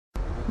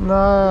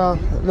No,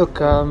 look,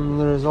 the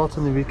result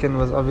on the weekend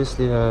was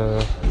obviously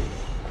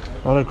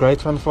not a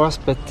great one for us,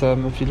 but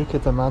if you look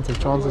at the amount of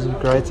chances we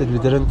created, we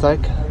didn't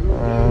take.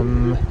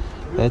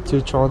 They had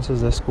 2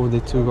 chances, they scored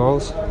their 2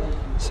 goals.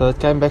 So it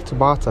came back to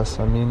bite us.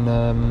 I mean,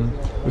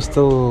 we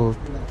still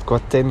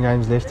got 10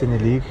 games left in the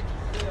league.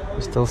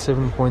 We're still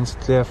 7 points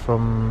clear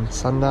from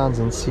Sundowns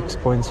and 6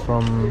 points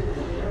from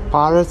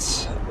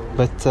Pirates.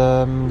 But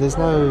there's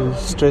no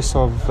stress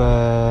of,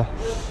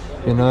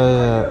 in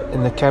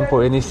the camp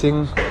or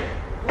anything.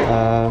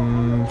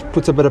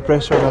 Puts a bit of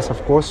pressure on us,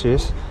 of course,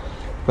 yes.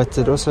 But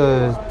it's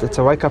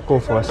a wake-up call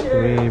for us.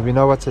 We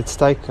know what's at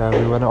stake.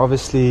 We want to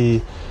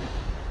obviously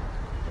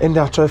end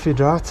our trophy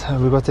drought.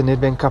 We've got the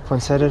Nedbank Cup on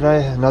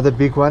Saturday, another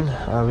big one.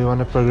 We want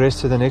to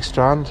progress to the next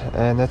round,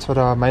 and that's what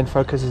our main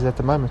focus is at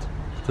the moment.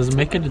 Does it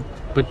make it a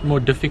bit more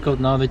difficult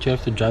now that you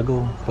have to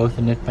juggle both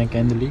the Nedbank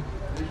and the league?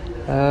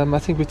 I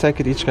think we take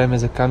it each game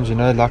as it comes.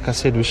 Like I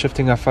said, we're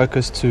shifting our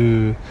focus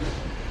to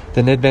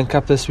the Nedbank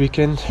Cup this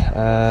weekend.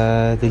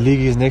 The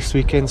league is next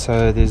weekend,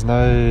 so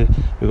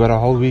we've got a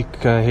whole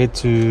week ahead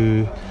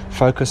to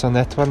focus on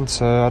that one.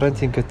 So I don't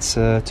think it's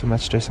too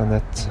much stress on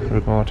that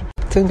regard.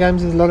 10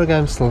 games is a lot of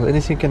games still.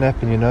 Anything can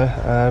happen,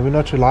 We're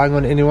not relying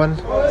on anyone.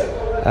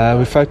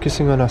 We're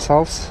focusing on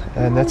ourselves,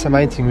 and that's the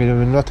main thing.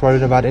 We're not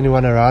worried about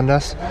anyone around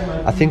us.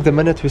 I think the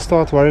minute we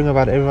start worrying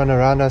about everyone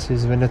around us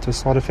is when it will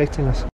start affecting us.